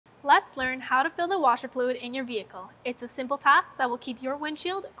Let's learn how to fill the washer fluid in your vehicle. It's a simple task that will keep your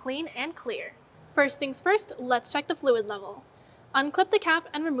windshield clean and clear. First things first, let's check the fluid level. Unclip the cap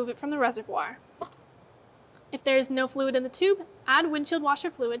and remove it from the reservoir. If there is no fluid in the tube, add windshield washer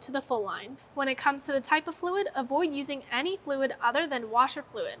fluid to the full line. When it comes to the type of fluid, avoid using any fluid other than washer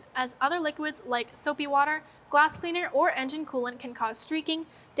fluid, as other liquids like soapy water, glass cleaner, or engine coolant can cause streaking,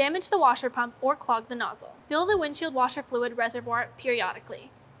 damage the washer pump, or clog the nozzle. Fill the windshield washer fluid reservoir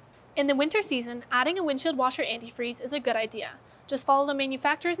periodically. In the winter season, adding a windshield washer antifreeze is a good idea. Just follow the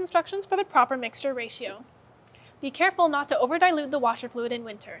manufacturer's instructions for the proper mixture ratio. Be careful not to over-dilute the washer fluid in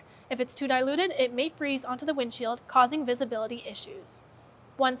winter. If it's too diluted, it may freeze onto the windshield, causing visibility issues.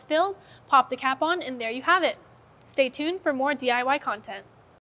 Once filled, pop the cap on and there you have it. Stay tuned for more DIY content.